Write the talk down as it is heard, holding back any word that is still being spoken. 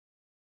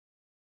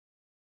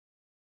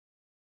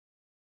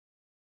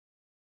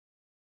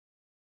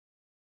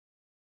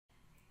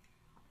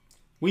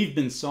We've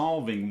been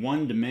solving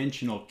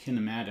one-dimensional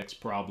kinematics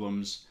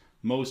problems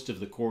most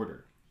of the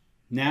quarter.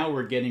 Now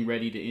we're getting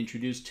ready to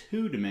introduce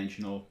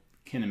two-dimensional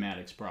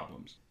kinematics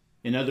problems.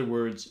 In other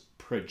words,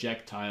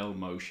 projectile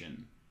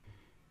motion.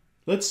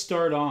 Let's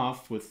start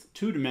off with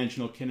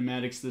two-dimensional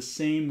kinematics the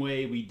same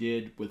way we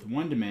did with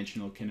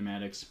one-dimensional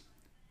kinematics,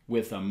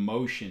 with a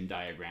motion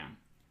diagram.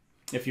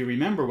 If you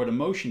remember what a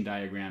motion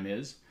diagram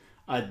is,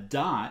 a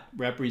dot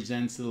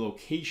represents the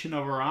location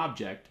of our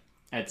object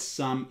at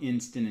some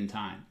instant in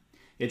time.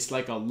 It's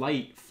like a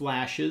light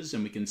flashes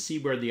and we can see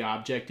where the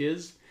object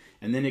is,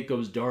 and then it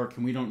goes dark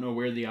and we don't know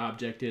where the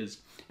object is.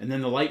 And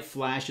then the light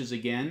flashes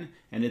again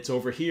and it's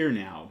over here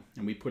now,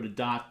 and we put a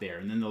dot there,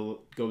 and then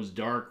it goes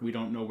dark, we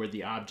don't know where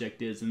the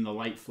object is, and the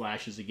light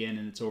flashes again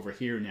and it's over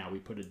here now, we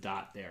put a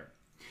dot there.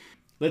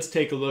 Let's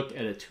take a look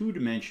at a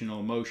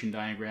two-dimensional motion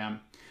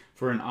diagram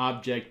for an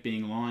object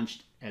being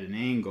launched at an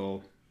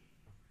angle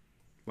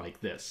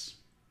like this.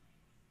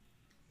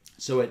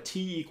 So at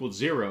t equals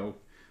 0,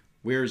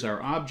 where's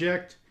our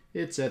object?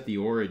 It's at the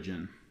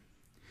origin,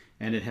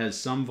 and it has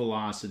some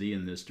velocity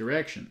in this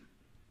direction.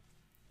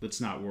 Let's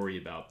not worry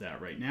about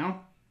that right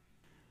now.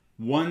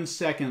 1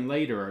 second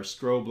later, our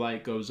strobe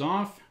light goes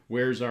off.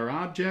 Where's our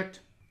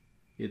object?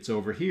 It's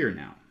over here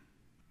now.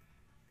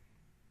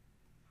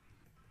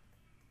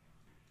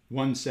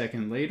 1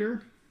 second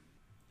later,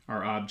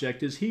 our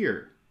object is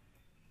here.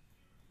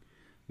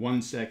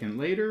 1 second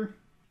later,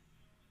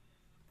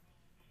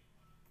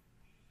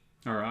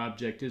 our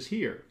object is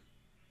here.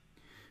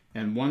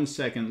 And 1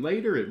 second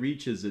later, it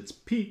reaches its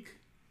peak,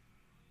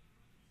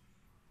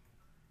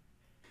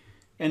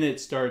 and it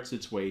starts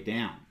its way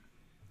down.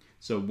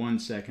 So 1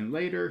 second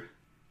later,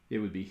 it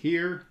would be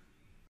here.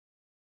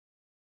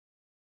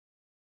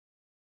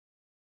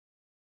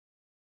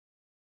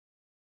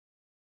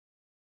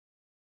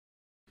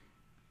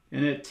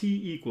 And at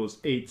t equals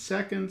 8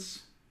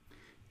 seconds,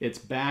 it's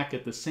back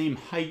at the same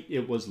height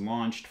it was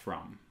launched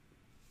from.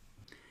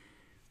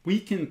 We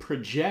can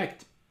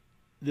project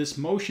this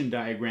motion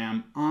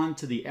diagram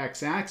onto the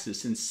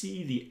x-axis and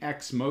see the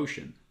x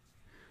motion.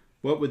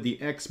 What would the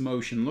x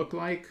motion look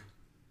like?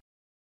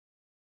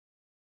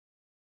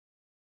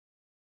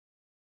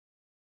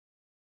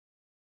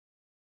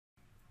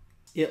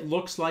 It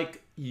looks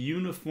like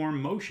uniform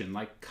motion,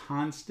 like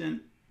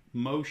constant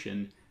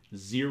motion,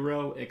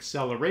 zero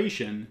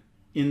acceleration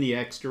in the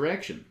x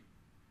direction.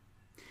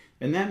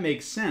 And that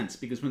makes sense,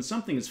 because when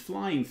something is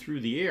flying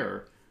through the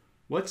air,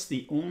 what's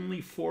the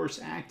only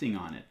force acting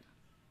on it?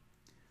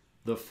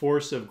 The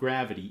force of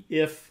gravity,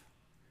 if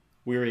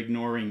we're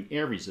ignoring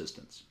air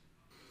resistance.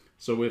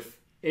 So if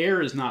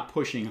air is not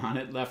pushing on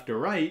it left or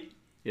right,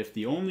 if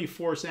the only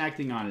force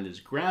acting on it is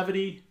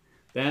gravity,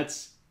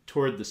 that's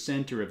toward the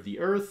center of the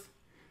Earth,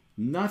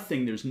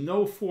 there's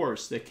no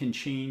force that can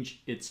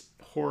change its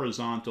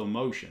horizontal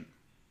motion.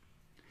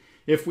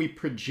 If we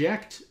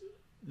project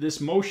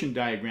this motion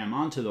diagram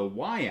onto the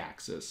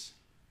y-axis,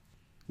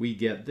 we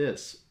get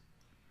this.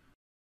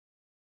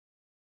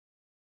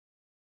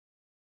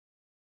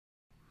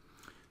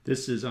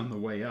 This is on the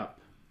way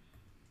up.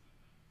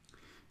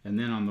 And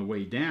then on the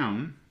way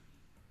down,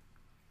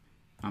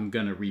 I'm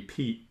going to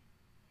repeat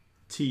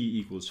t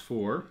equals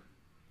 4,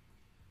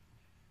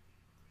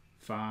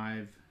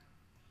 5,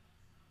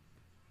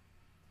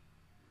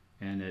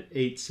 and at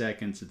 8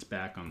 seconds, it's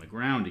back on the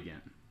ground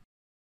again.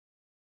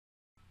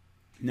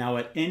 Now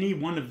at any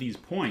one of these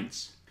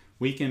points,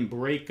 we can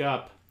break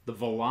up the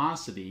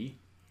velocity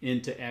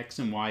into x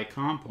and y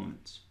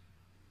components.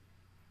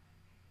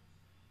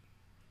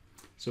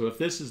 So if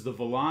this is the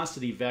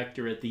velocity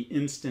vector at the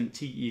instant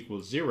t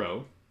equals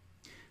 0,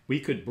 we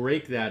could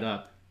break that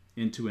up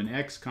into an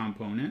x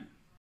component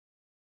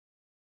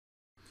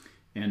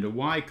and a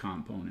y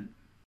component.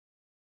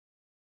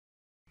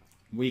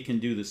 We can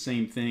do the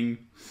same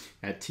thing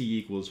at t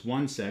equals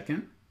 1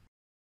 second.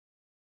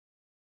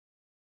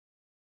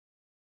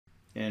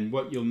 And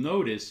what you'll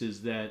notice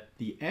is that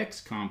the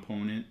x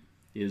component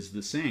is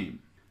the same.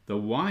 The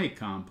y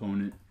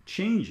component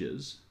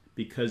changes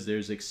because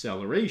there's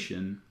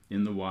acceleration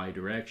in the y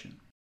direction.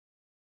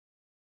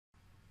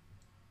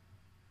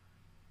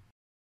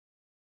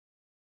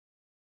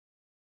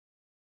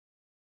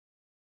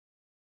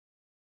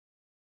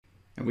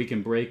 And we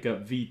can break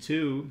up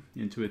v2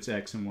 into its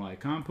x and y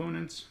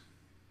components.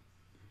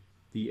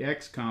 The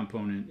x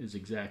component is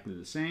exactly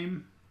the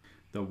same.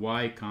 The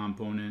y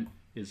component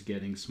is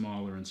getting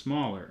smaller and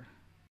smaller.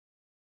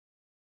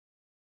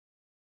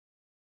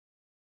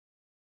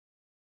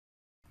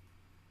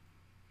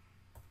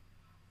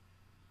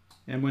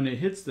 And when it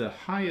hits the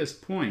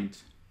highest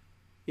point,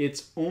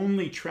 it's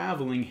only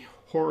traveling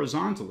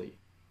horizontally.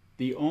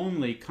 The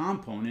only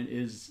component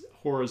is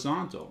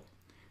horizontal.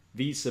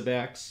 V sub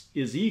x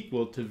is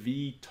equal to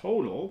v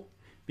total,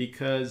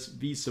 because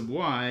v sub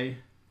y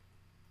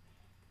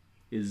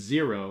is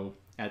 0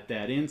 at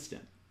that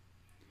instant.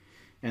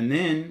 And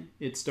then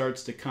it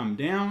starts to come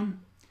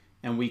down,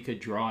 and we could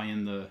draw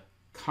in the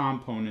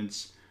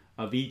components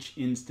of each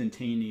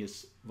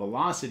instantaneous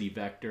velocity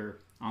vector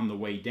on the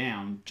way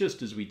down,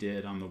 just as we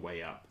did on the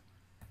way up.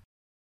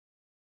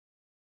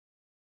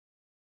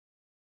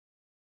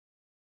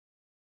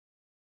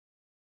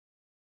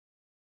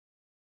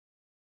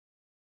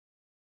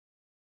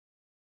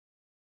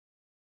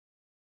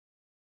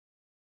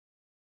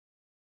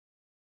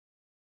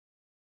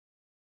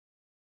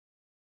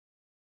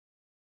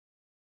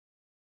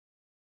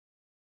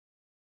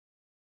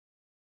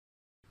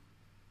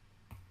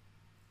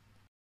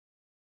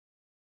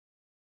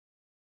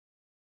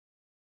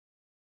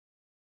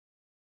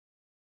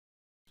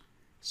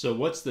 So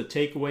what's the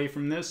takeaway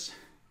from this?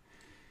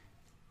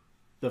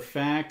 The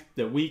fact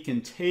that we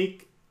can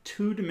take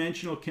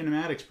two-dimensional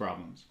kinematics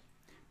problems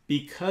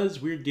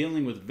because we're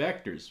dealing with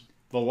vectors.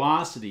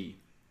 Velocity,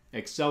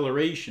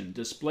 acceleration,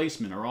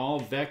 displacement are all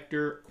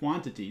vector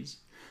quantities.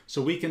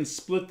 So we can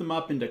split them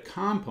up into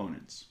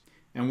components,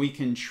 and we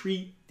can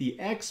treat the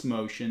x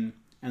motion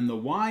and the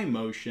y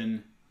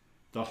motion,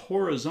 the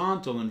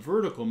horizontal and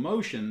vertical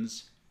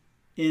motions,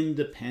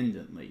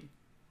 independently.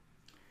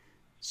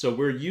 So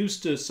we're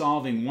used to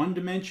solving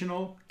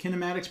one-dimensional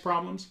kinematics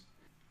problems.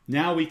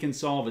 Now we can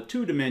solve a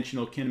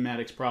two-dimensional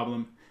kinematics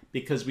problem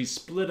because we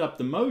split up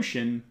the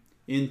motion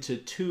into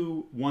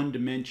two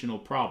one-dimensional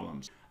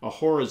problems, a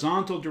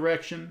horizontal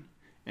direction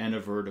and a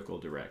vertical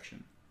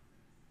direction.